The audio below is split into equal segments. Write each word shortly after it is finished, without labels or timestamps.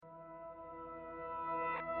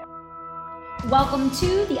Welcome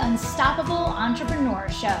to the Unstoppable Entrepreneur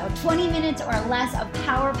Show. 20 minutes or less of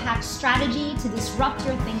power-packed strategy to disrupt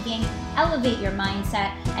your thinking, elevate your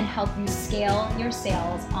mindset, and help you scale your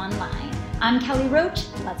sales online. I'm Kelly Roach.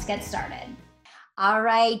 Let's get started. All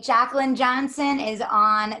right, Jaclyn Johnson is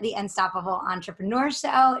on the Unstoppable Entrepreneur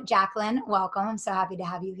Show. Jaclyn, welcome. I'm so happy to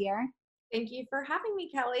have you here. Thank you for having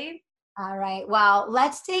me, Kelly. All right. Well,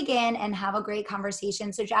 let's dig in and have a great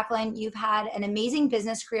conversation. So Jaclyn, you've had an amazing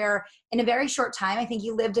business career in a very short time. I think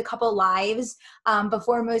you lived a couple lives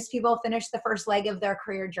before most people finish the first leg of their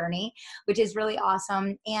career journey, which is really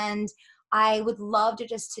awesome. And I would love to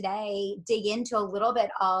just today dig into a little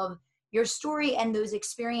bit of your story and those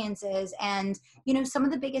experiences and, you know, some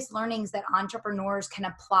of the biggest learnings that entrepreneurs can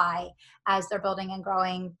apply as they're building and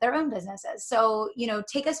growing their own businesses. So, you know,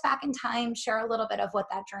 take us back in time, share a little bit of what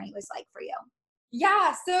that journey was like for you.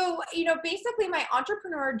 Yeah. So, basically my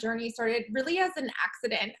entrepreneur journey started really as an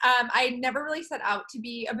accident. I never really set out to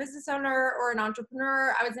be a business owner or an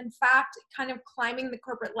entrepreneur. I was in fact kind of climbing the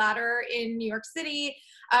corporate ladder in New York City,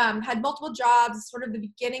 had multiple jobs, sort of the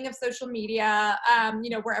beginning of social media,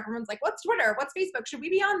 where everyone's like, what's Twitter? What's Facebook? Should we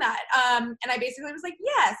be on that? And I basically was like,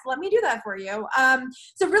 yes, let me do that for you.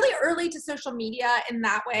 So really early to social media in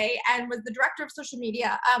that way, and was the director of social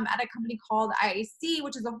media at a company called IAC,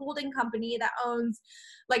 which is a holding company that owns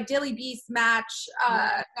like Daily Beast, Match,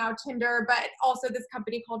 now Tinder, but also this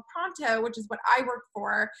company called Pronto, which is what I worked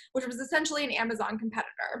for, which was essentially an Amazon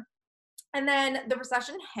competitor. And then the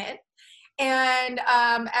recession hit, and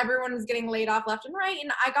everyone was getting laid off left and right.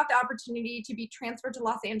 And I got the opportunity to be transferred to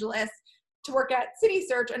Los Angeles to work at City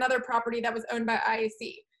Search, another property that was owned by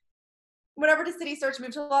IAC. Went over to City Search,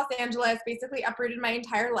 moved to Los Angeles, basically uprooted my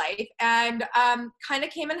entire life, and kind of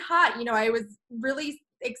came in hot. I was really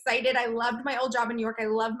excited. I loved my old job in New York. I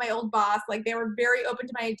loved my old boss. Like, they were very open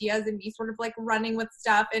to my ideas and me sort of like running with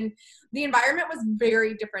stuff. And the environment was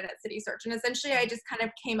very different at City Search. And essentially I just kind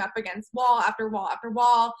of came up against wall after wall after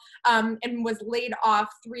wall, and was laid off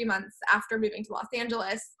 3 months after moving to Los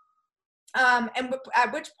Angeles.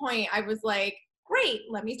 At which point I was like, great,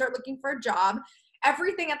 let me start looking for a job.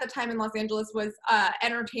 Everything at the time in Los Angeles was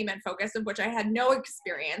entertainment focused, of which I had no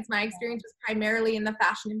experience. My experience was primarily in the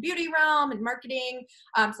fashion and beauty realm and marketing,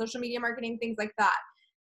 social media marketing, things like that.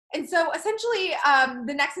 And so essentially,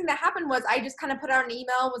 the next thing that happened was I just kind of put out an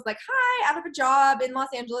email, was like, hi, out of a job in Los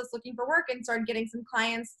Angeles looking for work, and started getting some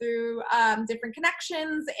clients through different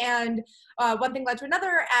connections. And one thing led to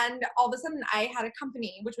another. And all of a sudden I had a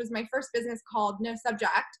company, which was my first business, called No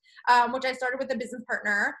Subject, which I started with a business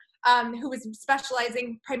partner who was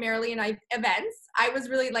specializing primarily in events. I was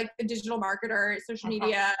really like the digital marketer, social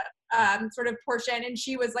media sort of portion, and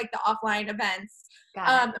she was like the offline events.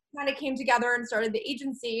 Kind of came together and started the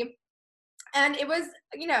agency. And it was,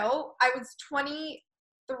 I was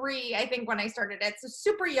 23, I think, when I started it. So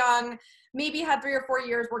super young, maybe had 3 or 4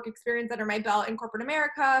 years work experience under my belt in corporate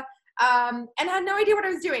America, and had no idea what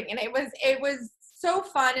I was doing. And it was so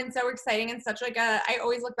fun and so exciting, and such like I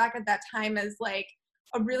always look back at that time as like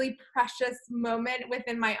a really precious moment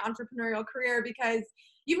within my entrepreneurial career, because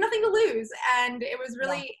you have nothing to lose. And it was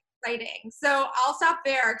really exciting. So I'll stop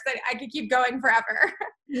there because I could keep going forever.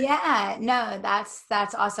 Yeah, no, that's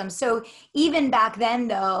awesome. So even back then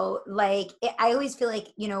though, like I always feel like,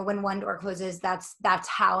 when one door closes, that's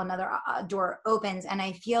how another door opens. And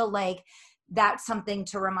I feel like that's something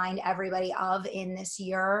to remind everybody of in this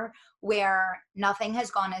year where nothing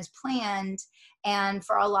has gone as planned. And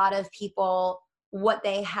for a lot of people, what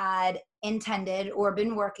they had intended or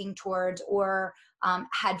been working towards or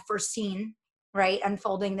had foreseen, right,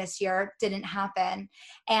 unfolding this year didn't happen.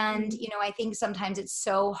 And, I think sometimes it's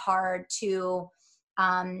so hard to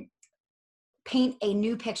paint a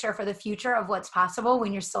new picture for the future of what's possible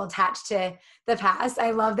when you're still attached to the past.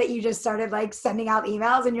 I love that you just started like sending out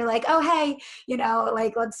emails and you're like, oh, hey,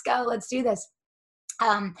 like, let's go, let's do this.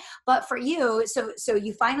 But for you, so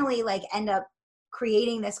you finally like end up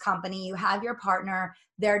creating this company, you have your partner,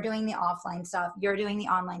 they're doing the offline stuff, you're doing the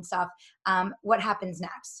online stuff. What happens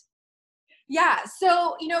next? Yeah.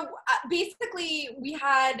 So, basically we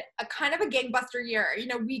had a kind of a gangbuster year.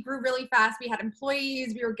 We grew really fast. We had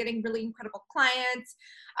employees, we were getting really incredible clients.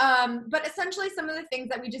 But essentially some of the things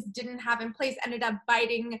that we just didn't have in place ended up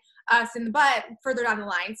biting us in the butt further down the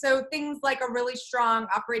line. So things like a really strong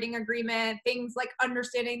operating agreement, things like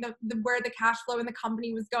understanding where the cash flow in the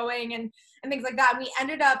company was going, and things like that. And we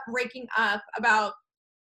ended up breaking up about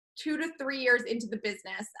 2 to 3 years into the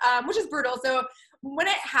business, which is brutal. So when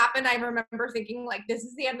it happened, I remember thinking like, this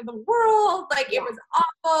is the end of the world. Like Yeah. it was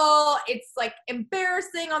awful. It's like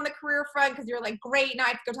embarrassing on the career front because you're like, great, now I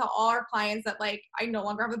have to go tell all our clients that like I no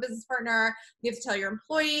longer have a business partner. You have to tell your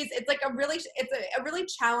employees. It's like a really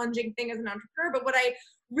challenging thing as an entrepreneur. But what I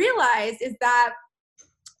realized is that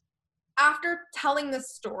after telling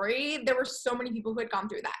this story, there were so many people who had gone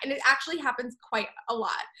through that. And it actually happens quite a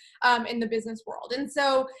lot in the business world. And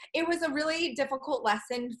so it was a really difficult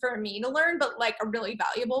lesson for me to learn, but like a really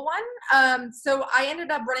valuable one. So I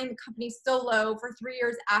ended up running the company solo for 3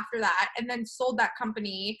 years after that, and then sold that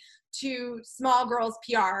company to Small Girls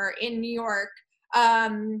PR in New York.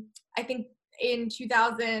 I think in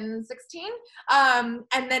 2016, and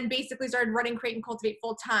then basically started running Create and Cultivate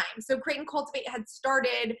full time. So Create and Cultivate had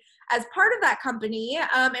started as part of that company,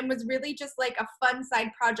 and was really just like a fun side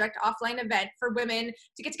project offline event for women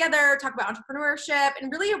to get together, talk about entrepreneurship, and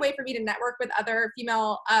really a way for me to network with other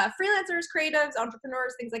female freelancers, creatives,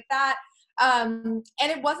 entrepreneurs, things like that. And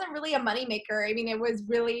it wasn't really a moneymaker. I mean, it was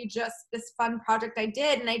really just this fun project I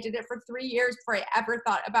did, and I did it for 3 years before I ever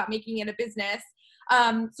thought about making it a business.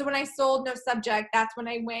 So when I sold No Subject, that's when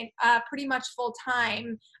I went pretty much full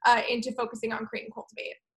time into focusing on Create and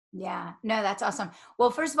Cultivate. Yeah, no, that's awesome.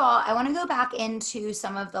 Well, first of all, I want to go back into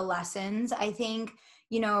some of the lessons. I think,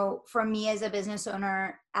 for me as a business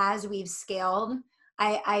owner, as we've scaled,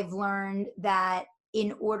 I've learned that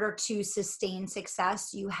in order to sustain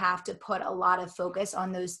success, you have to put a lot of focus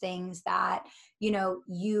on those things that,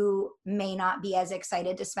 you may not be as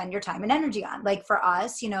excited to spend your time and energy on. Like for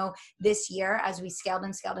us, this year, as we scaled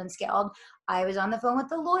and scaled and scaled, I was on the phone with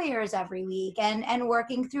the lawyers every week and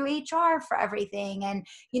working through HR for everything. And,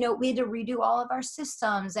 we had to redo all of our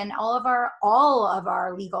systems and all of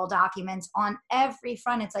our legal documents on every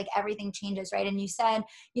front. It's like everything changes, right? And you said,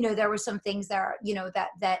 there were some things there,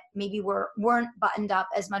 that maybe weren't buttoned up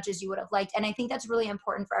as much as you would have liked. And I think that's really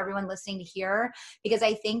important for everyone listening to hear, because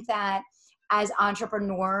I think that as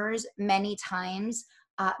entrepreneurs, many times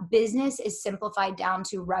business is simplified down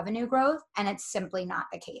to revenue growth, and it's simply not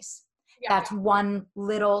the case. Yeah. That's one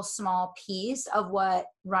little small piece of what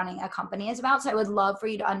running a company is about. So I would love for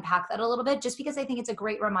you to unpack that a little bit, just because I think it's a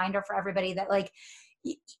great reminder for everybody that like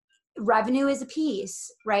revenue is a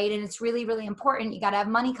piece, right? And it's really, really important. You got to have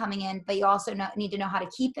money coming in, but you also need to know how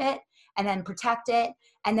to keep it and then protect it,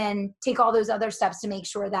 and then take all those other steps to make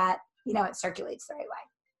sure that, it circulates the right way.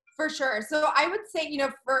 For sure. So I would say,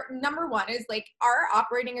 for number one is like our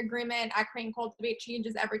operating agreement at Create and Cultivate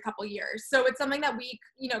changes every couple of years. So it's something that we,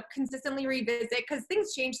 consistently revisit because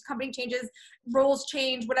things change, the company changes, roles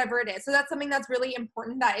change, whatever it is. So that's something that's really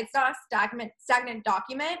important, that it's not a stagnant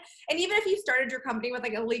document. And even if you started your company with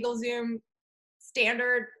like a LegalZoom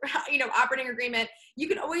standard, operating agreement, you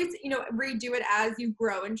can always, redo it as you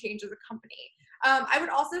grow and change as a company. I would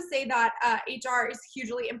also say that HR is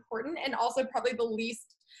hugely important, and also probably the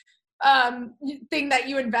least thing that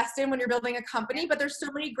you invest in when you're building a company. But there's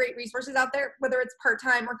so many great resources out there, whether it's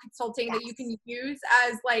part-time or consulting, that you can use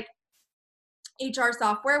as like HR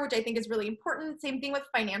software, which I think is really important. Same thing with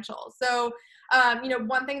financials. So,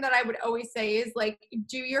 one thing that I would always say is like,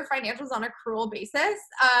 do your financials on accrual basis.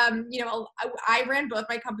 I ran both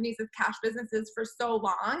my companies as cash businesses for so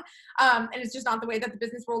long. And it's just not the way that the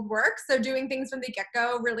business world works. So doing things from the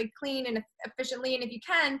get-go really clean and efficiently. And if you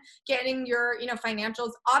can, getting your,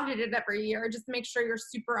 financials audited every year, just to make sure you're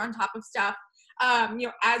super on top of stuff,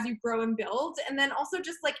 as you grow and build. And then also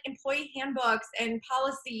just like employee handbooks and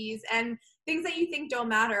policies and things that you think don't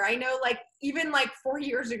matter. I know like even like 4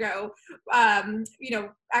 years ago,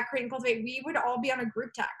 at Create and Cultivate, we would all be on a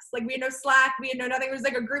group text. Like we had no Slack, we had no nothing. It was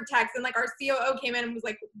like a group text. And like our COO came in and was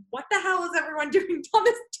like, what the hell is everyone doing on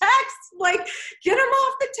this text? Like, get them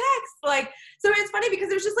off the text. Like, so it's funny because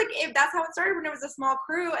it was just like, if that's how it started when it was a small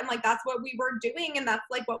crew, and like, that's what we were doing. And that's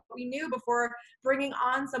like what we knew before bringing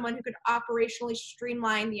on someone who could operationally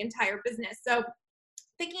streamline the entire business. So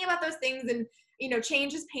thinking about those things, and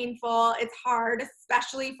change is painful. It's hard,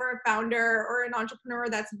 especially for a founder or an entrepreneur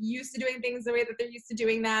that's used to doing things the way that they're used to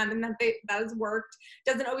doing them, and that has worked.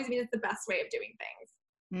 Doesn't always mean it's the best way of doing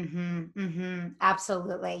things.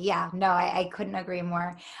 Absolutely. Yeah, no, I couldn't agree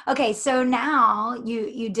more. Okay. So now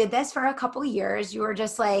you did this for a couple years. You were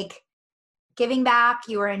just like giving back.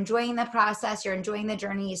 You were enjoying the process. You're enjoying the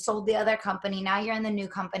journey. You sold the other company. Now you're in the new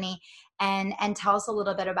company, and tell us a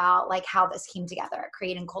little bit about like how this came together,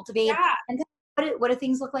 Create and Cultivate. Yeah. And what do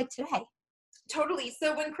things look like today? Totally.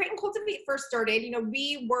 So when Create and Cultivate first started,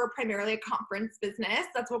 we were primarily a conference business.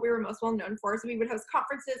 That's what we were most well known for. So we would host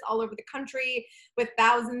conferences all over the country with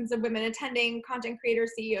thousands of women attending, content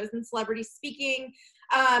creators, CEOs, and celebrities speaking.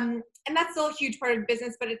 And that's still a huge part of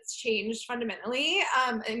business, but it's changed fundamentally.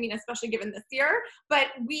 Especially given this year. But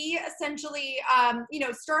we essentially,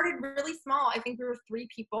 started really small. I think we were 3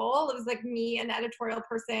 people. It was like me, an editorial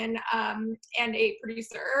person, and a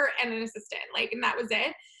producer and an assistant. And that was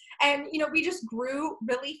it. And, we just grew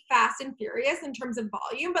really fast and furious in terms of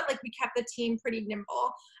volume, but we kept the team pretty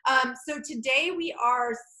nimble. So today we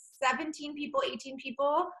are 17 people, 18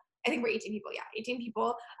 people. I think we're 18 people. Yeah, 18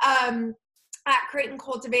 people at Create and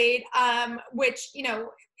Cultivate, which,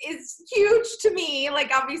 is huge to me,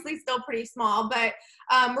 obviously still pretty small, but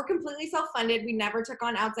we're completely self-funded. We never took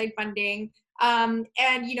on outside funding. And,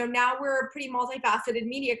 now we're a pretty multifaceted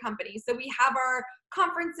media company. So we have our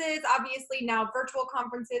conferences, obviously now virtual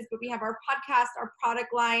conferences, but we have our podcast, our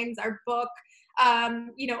product lines, our book,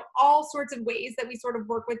 all sorts of ways that we sort of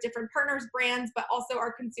work with different partners, brands, but also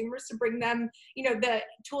our consumers to bring them, the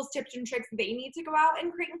tools, tips, and tricks they need to go out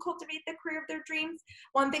and create and cultivate the career of their dreams.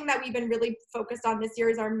 One thing that we've been really focused on this year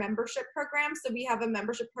is our membership program. So we have a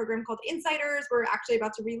membership program called Insiders. We're actually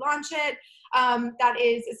about to relaunch it. That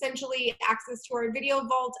is essentially access to our video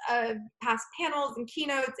vault of past panels and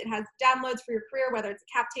keynotes. It has downloads for your career, whether it's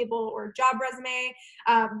a cap table or a job resume,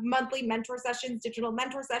 monthly mentor sessions, digital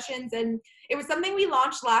mentor sessions. And it was something we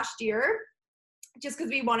launched last year just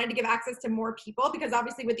because we wanted to give access to more people, because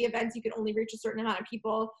obviously with the events, you can only reach a certain amount of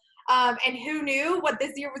people. And who knew what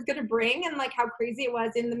this year was going to bring, and how crazy it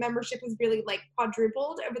was. And the membership was really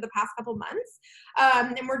quadrupled over the past couple months.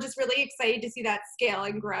 And we're just really excited to see that scale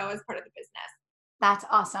and grow as part of the business. That's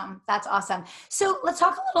awesome. That's awesome. So let's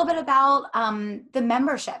talk a little bit about the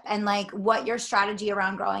membership and what your strategy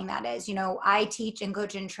around growing that is. I teach and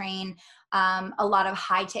coach and train a lot of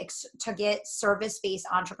high ticks to get service-based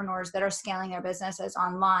entrepreneurs that are scaling their businesses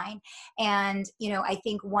online. And, I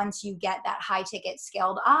think once you get that high ticket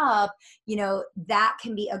scaled up, that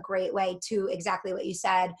can be a great way to exactly what you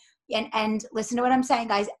said. And listen to what I'm saying,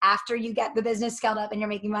 guys, after you get the business scaled up and you're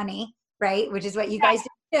making money, right? Which is what you guys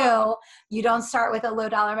do. You don't start with a low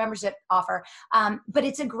dollar membership offer. But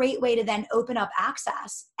it's a great way to then open up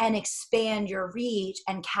access and expand your reach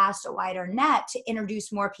and cast a wider net to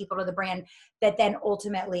introduce more people to the brand that then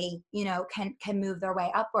ultimately, can move their way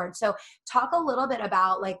upward. So talk a little bit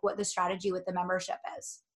about what the strategy with the membership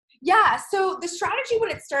is. Yeah. So the strategy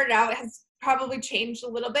when it started out has probably changed a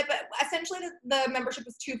little bit, but essentially the membership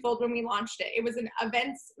was twofold when we launched it. It was an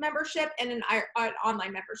events membership and an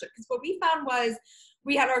online membership. Because what we found was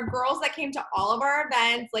we had our girls that came to all of our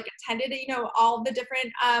events, attended, all the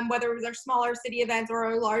different, whether it was our smaller city events or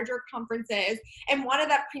our larger conferences, and wanted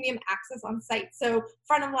that premium access on site. So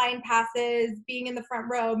front of line passes, being in the front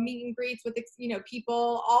row, meet and greets with,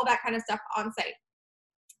 people, all that kind of stuff on site.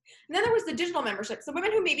 And then there was the digital membership. So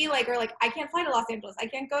women who maybe are I can't fly to Los Angeles. I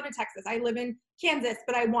can't go to Texas. I live in Kansas,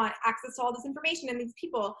 but I want access to all this information and these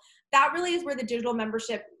people. That really is where the digital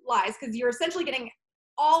membership lies, because you're essentially getting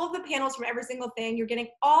all of the panels from every single thing. You're getting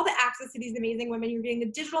all the access to these amazing women. You're getting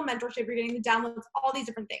the digital mentorship. You're getting the downloads, all these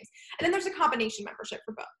different things. And then there's a combination membership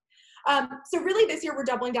for both. So really this year we're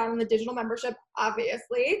doubling down on the digital membership,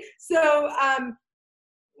 obviously. So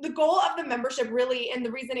the goal of the membership really, and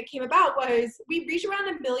the reason it came about, was we reach around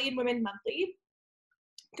 1 million women monthly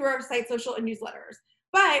through our site, social, and newsletters.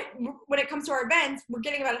 But when it comes to our events, we're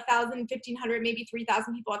getting about 1,000, 1,500, maybe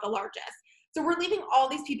 3,000 people at the largest. So we're leaving all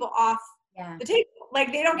these people off the table.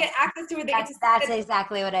 They don't get access to it. That's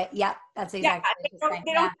exactly what that's exactly what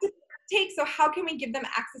they don't take. So how can we give them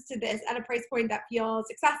access to this at a price point that feels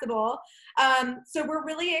accessible? So we're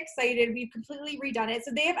really excited. We've completely redone it.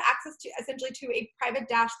 So they have access to essentially to a private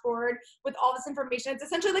dashboard with all this information. It's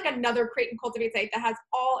essentially another Create and Cultivate site that has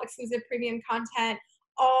all exclusive premium content,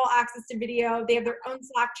 all access to video. They have their own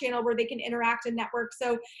Slack channel where they can interact and network.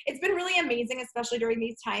 So it's been really amazing, especially during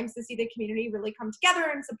these times, to see the community really come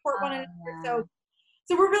together and support one another.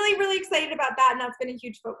 So we're really, really excited about that. And that's been a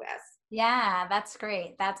huge focus. Yeah, that's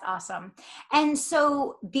great. That's awesome. And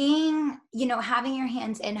so being, having your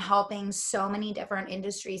hands in helping so many different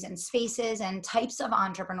industries and spaces and types of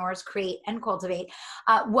entrepreneurs create and cultivate,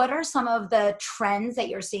 what are some of the trends that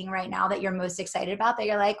you're seeing right now that you're most excited about, that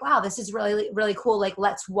you're like, wow, this is really, really cool.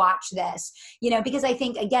 Let's watch this, because I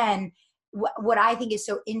think, again, what I think is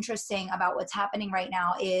so interesting about what's happening right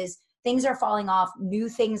now is things are falling off, new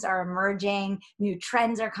things are emerging, new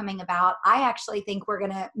trends are coming about. I actually think we're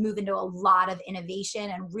going to move into a lot of innovation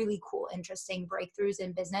and really cool, interesting breakthroughs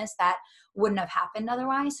in business that wouldn't have happened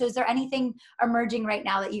otherwise. So is there anything emerging right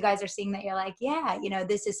now that you guys are seeing that you're like, yeah,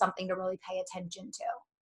 this is something to really pay attention to?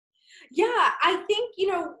 Yeah, I think,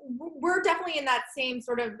 we're definitely in that same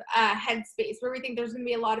sort of headspace where we think there's going to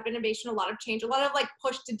be a lot of innovation, a lot of change, a lot of like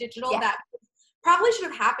push to digital Yeah. that probably should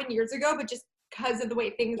have happened years ago, but just because of the way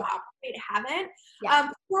things Yeah. operate, haven't.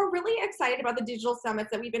 Yeah. We're really excited about the digital summits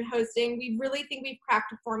that we've been hosting. We really think we've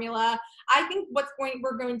cracked a formula. I think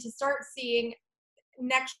we're going to start seeing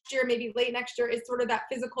next year, maybe late next year, is sort of that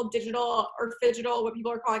physical digital or phygital, what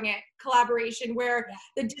people are calling it, collaboration, where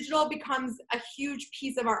the digital becomes a huge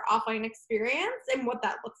piece of our offline experience and what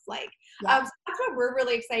that looks like. So that's what we're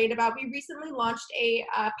really excited about. We recently launched a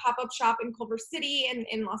pop-up shop in Culver City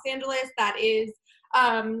in Los Angeles that is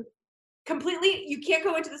completely, you can't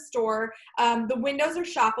go into the store. The windows are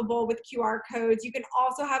shoppable with QR codes. You can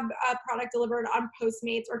also have a product delivered on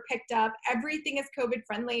Postmates or picked up. Everything is COVID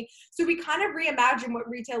friendly. So we kind of reimagine what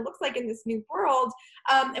retail looks like in this new world.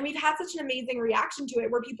 And we've had such an amazing reaction to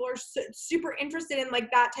it where people are super interested in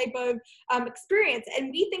like that type of experience.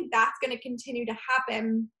 And we think that's going to continue to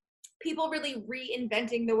happen. People really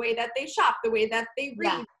reinventing the way that they shop, the way that they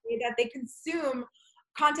read, the way that they consume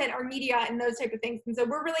content or media and those type of things. And so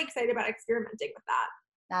we're really excited about experimenting with that.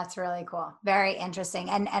 That's really cool. Very interesting.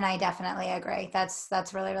 And I definitely agree. That's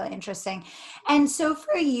really, really interesting. And so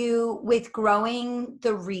for you, with growing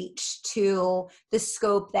the reach to the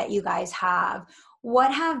scope that you guys have,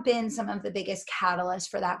 what have been some of the biggest catalysts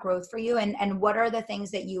for that growth for you? And what are the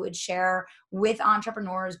things that you would share with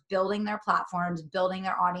entrepreneurs building their platforms, building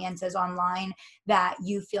their audiences online that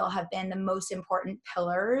you feel have been the most important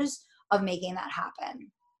pillars of making that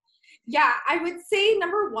happen? Yeah, I would say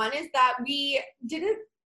number one is that we didn't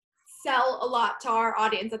sell a lot to our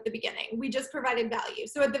audience at the beginning. We just provided value.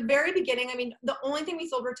 So at the very beginning, I mean, the only thing we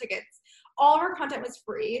sold were tickets. All of our content was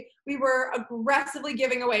free. We were aggressively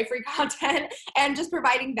giving away free content and just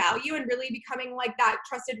providing value and really becoming like that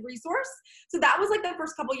trusted resource. So that was like the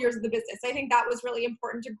first couple years of the business. I think that was really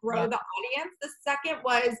important to grow the audience. The second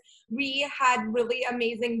was we had really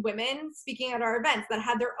amazing women speaking at our events that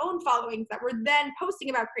had their own followings that were then posting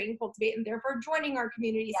about Create and Cultivate and therefore joining our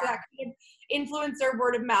community. So that kind of influencer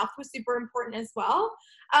word of mouth was super important as well.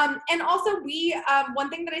 And also one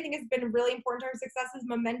thing that I think has been really important to our success is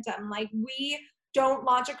momentum. Like we don't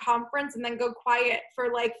launch a conference and then go quiet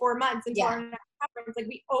for like 4 months until our next conference. Like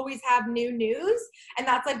we always have new news, and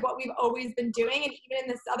that's like what we've always been doing. And even in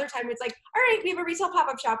this other time, it's like, all right, we have a retail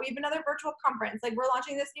pop-up shop, we have another virtual conference, like we're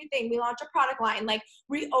launching this new thing, we launch a product line. Like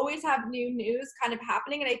we always have new news kind of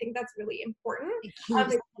happening, and I think that's really important. It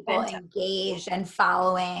keeps people engaged and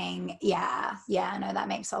following. No, that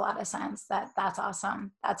makes a lot of sense. That's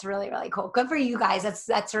awesome. That's really, really cool. Good for you guys.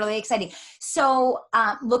 That's really exciting. So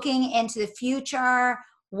looking into the future,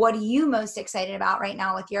 what are you most excited about right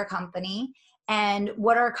now with your company? And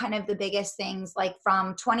what are kind of the biggest things like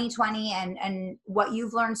from 2020 and what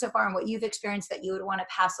you've learned so far and what you've experienced that you would want to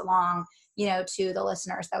pass along, to the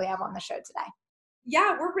listeners that we have on the show today?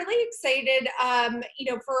 Yeah, we're really excited,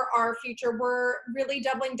 for our future. We're really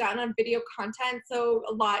doubling down on video content. So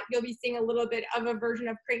you'll be seeing a little bit of a version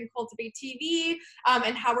of Create and Cultivate TV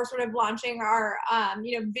and how we're sort of launching our,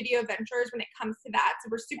 video ventures when it comes to that. So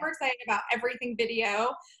we're super excited about everything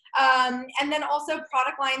video. And then also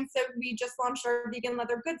product lines. So we just launched our vegan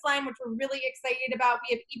leather goods line, which we're really excited about.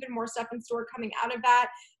 We have even more stuff in store coming out of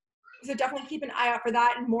that. So definitely keep an eye out for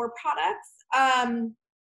that and more products.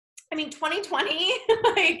 2020,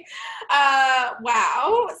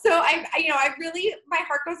 wow. So I really, my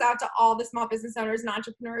heart goes out to all the small business owners and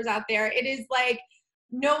entrepreneurs out there. It is like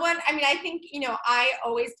I think, I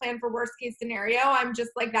always plan for worst case scenario. I'm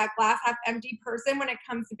just like that glass half empty person when it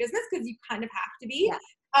comes to business, because you kind of have to be.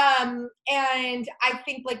 And I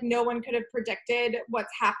think like no one could have predicted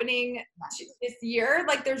what's happening this year.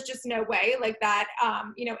 Like there's just no way like that,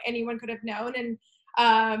 anyone could have known. And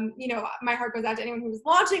my heart goes out to anyone who's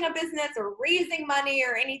launching a business or raising money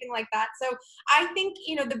or anything like that. So I think,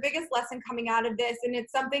 the biggest lesson coming out of this, and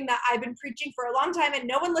it's something that I've been preaching for a long time and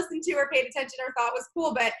no one listened to or paid attention or thought was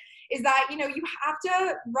cool, but is that, you have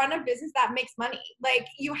to run a business that makes money. Like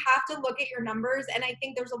you have to look at your numbers. And I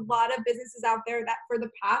think there's a lot of businesses out there that for the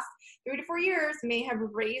past 3 to 4 years may have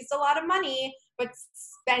raised a lot of money, but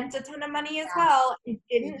spent a ton of money as well and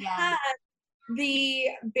didn't have the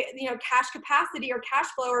cash capacity or cash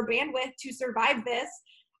flow or bandwidth to survive this.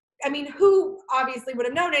 I mean, who obviously would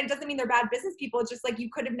have known it? It doesn't mean they're bad business people. It's just like you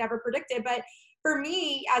could have never predicted. But for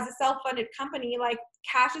me, as a self-funded company, like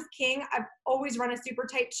cash is king. I've always run a super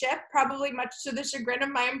tight ship, probably much to the chagrin of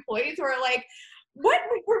my employees who are like, what?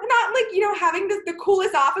 We're not like, having the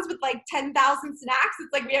coolest office with like 10,000 snacks.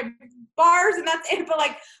 It's like we have bars and that's it. But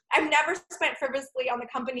like, I've never spent frivolously on the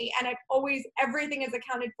company, and everything is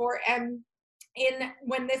accounted for. And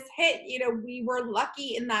when this hit, we were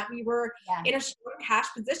lucky in that we were in a strong cash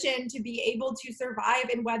position to be able to survive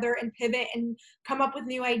and weather and pivot and come up with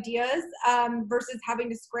new ideas, versus having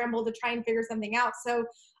to scramble to try and figure something out. So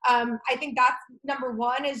I think that's number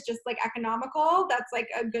one, is just like economical. That's like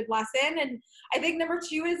a good lesson. And I think number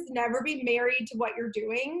two is never be married to what you're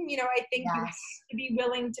doing. I think you have to be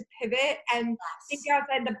willing to pivot and think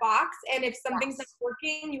outside the box. And if something's not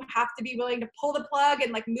working, you have to be willing to pull the plug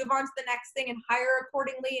and like move on to the next thing and hire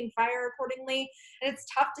accordingly and fire accordingly. And it's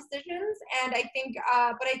tough decisions. And I think,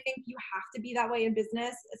 but I think you have to be that way in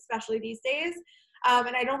business, especially these days.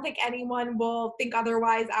 And I don't think anyone will think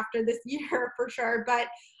otherwise after this year for sure. But,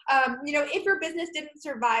 if your business didn't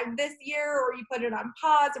survive this year, or you put it on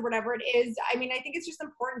pause or whatever it is, I think it's just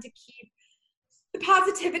important to keep the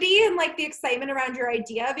positivity and like the excitement around your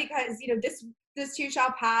idea, because, this too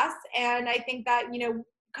shall pass. And I think that,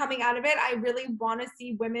 coming out of it, I really want to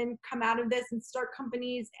see women come out of this and start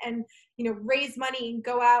companies and, raise money and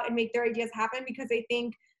go out and make their ideas happen, because I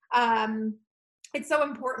think, it's so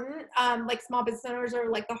important. Like small business owners are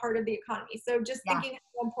like the heart of the economy. So just thinking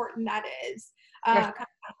how important that is, coming out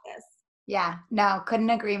of this. Yeah, no,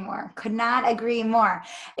 couldn't agree more. Could not agree more.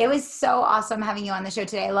 It was so awesome having you on the show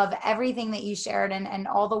today. I love everything that you shared and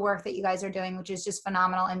all the work that you guys are doing, which is just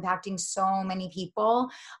phenomenal, impacting so many people.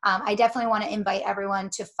 I definitely want to invite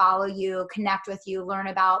everyone to follow you, connect with you, learn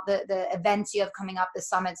about the events you have coming up, the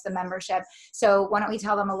summits, the membership. So why don't we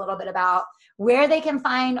tell them a little bit about where they can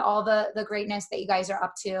find all the greatness that you guys are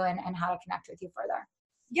up to, and how to connect with you further.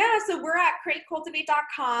 Yeah, so we're at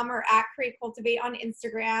createcultivate.com or at createcultivate on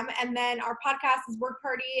Instagram. And then our podcast is Work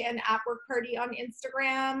Party and at Work Party on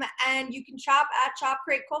Instagram. And you can shop at Shop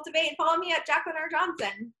Create Cultivate and follow me at Jaclyn R.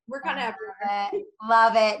 Johnson. We're kind of everywhere.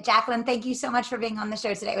 Love it. Jaclyn, thank you so much for being on the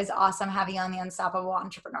show today. It was awesome having you on the Unstoppable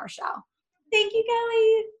Entrepreneur Show. Thank you,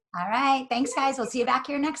 Kelly. All right. Thanks, guys. We'll see you back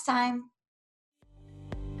here next time.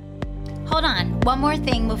 Hold on, one more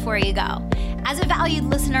thing before you go. As a valued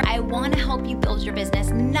listener, I want to help you build your business,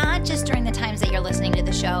 not just during the times that you're listening to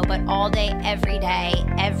the show, but all day, every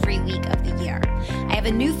week of the year. I have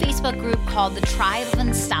a new Facebook group called the Tribe of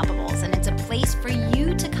Unstoppables, and it's a place for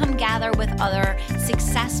you to come gather with other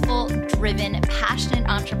successful, driven, passionate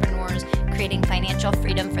entrepreneurs, creating financial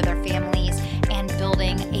freedom for their families and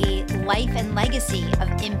building a life and legacy of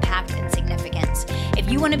impact and significance. If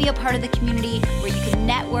you want to be a part of the community where you can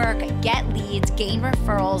network, get leads, gain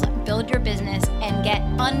referrals, build your business, and get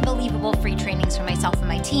unbelievable free trainings from myself and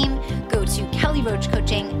my team, go to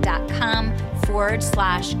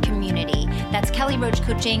kellyroachcoaching.com/community. That's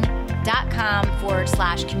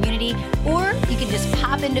kellyroachcoaching.com/community. Or you can just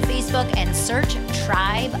pop into Facebook and search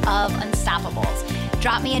Tribe of Unstoppables.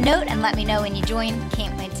 Drop me a note and let me know when you join.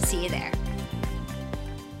 Can't wait to see you there.